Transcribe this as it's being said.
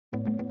现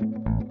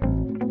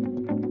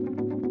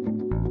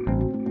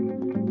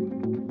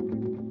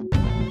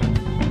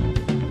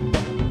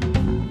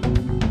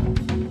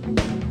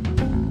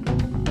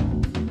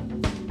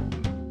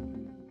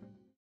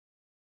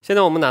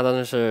在我们拿到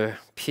的是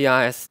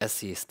PRS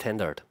SE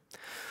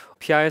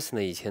Standard。PRS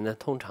呢，以前呢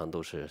通常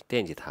都是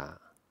电吉他，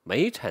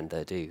美产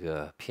的这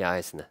个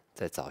PRS 呢，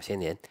在早些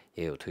年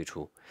也有推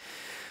出。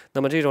那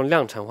么这种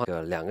量产化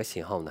的2个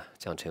型号呢，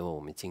将成为我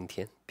们今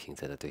天评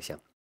测的对象。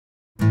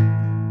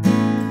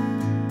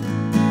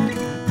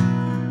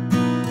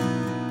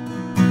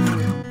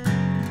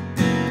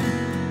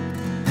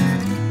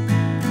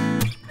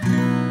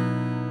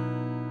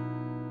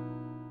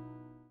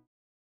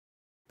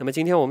那么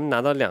今天我们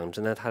拿到2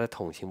只呢，它的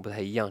筒型不太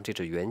一样。这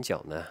只圆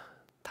角呢，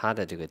它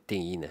的这个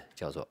定义呢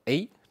叫做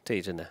A， 这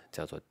一只呢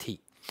叫做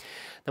T。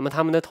那么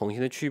它们的筒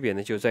型的区别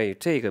呢，就在于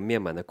这个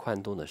面板的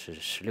宽度呢是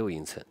16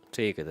英寸，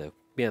这个的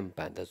面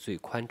板的最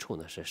宽处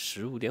呢是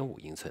15.5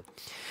英寸，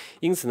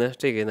因此呢，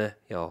这个呢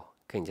要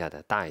更加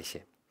的大一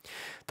些。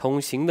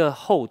筒型的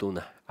厚度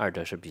呢，二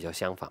者是比较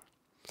相仿。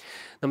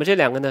那么这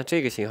2个呢，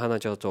这个型号呢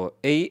叫做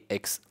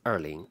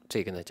ax20，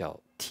 这个呢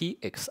叫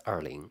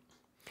tx20。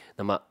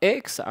那么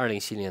ax20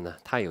 系列呢，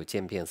它有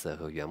渐变色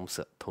和原木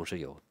色，同时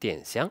有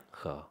电箱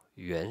和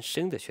原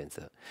声的选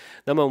择。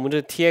那么我们这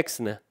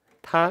tx 呢，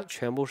它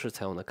全部是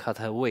采用的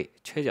cutaway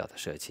缺角的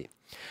设计，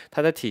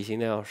它的体型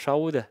呢要稍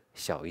微的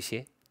小一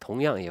些，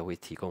同样也会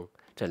提供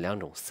这2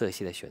种色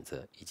系的选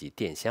择，以及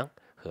电箱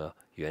和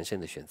原声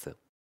的选择。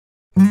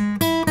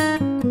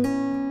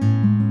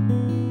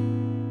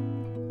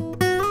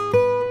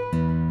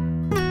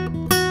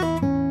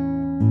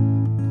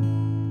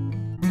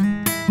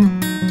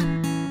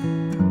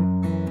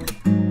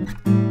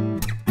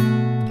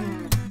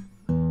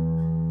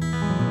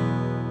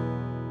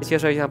介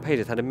绍一下配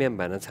置，它的面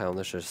板呢采用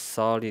的是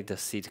Solid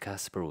Sitka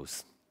Spruce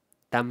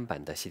单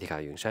板的西提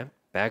卡云杉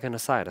 ，Back and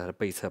Side 它的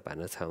背侧板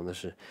呢采用的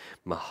是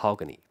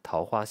Mahogany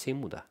桃花心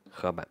木的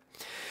合板。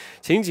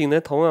琴颈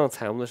呢同样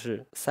采用的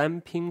是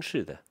3拼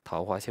式的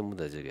桃花心木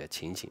的这个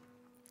琴颈。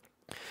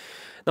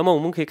那么我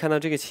们可以看到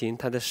这个琴，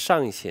它的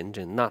上弦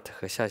枕 nut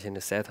和下弦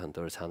枕 satin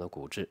都是采用的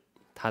骨质，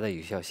它的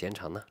有效弦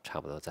长呢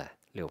差不多在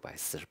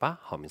648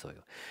毫米左右，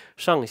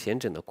上弦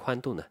枕的宽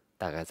度呢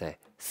大概在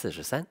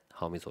43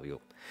毫米左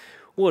右。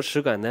握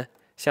持感呢，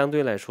相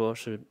对来说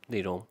是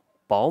那种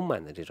饱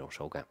满的这种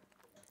手感。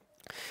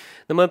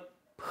那么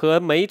和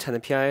美产的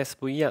PRS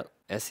不一样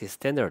 ，SE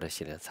Standard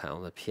系列采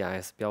用了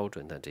PRS 标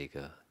准的这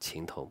个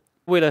琴头。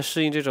为了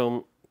适应这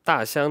种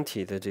大箱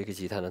体的这个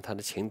吉他呢，它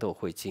的琴头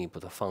会进一步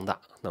的放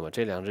大。那么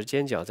这2只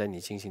尖角在你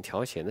进行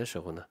调弦的时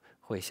候呢，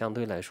会相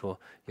对来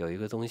说有一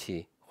个东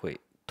西会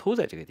凸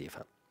在这个地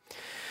方。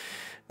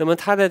那么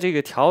它的这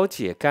个调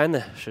节杆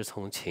呢，是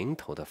从琴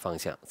头的方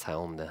向采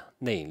用我们的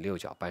内6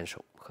角扳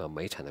手，和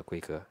美产的规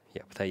格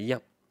也不太一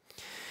样。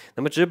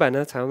那么指板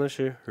呢，采用的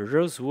是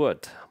Rosewood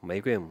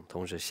玫瑰木，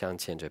同时镶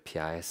嵌着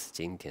PRS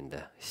经典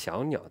的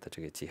小鸟的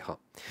这个记号。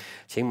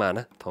琴码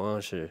呢，同样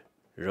是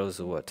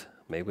Rosewood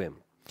玫瑰木。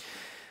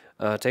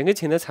整个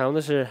琴呢采用的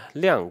是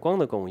亮光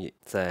的工艺，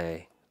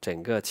在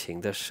整个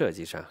琴的设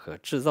计上和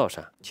制造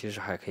上，其实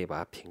还可以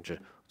把品质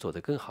做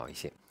得更好一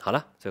些。好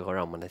了，最后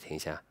让我们来听一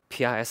下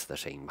PRS 的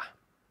声音吧，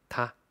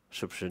它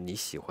是不是你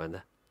喜欢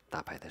的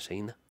大牌的声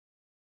音呢？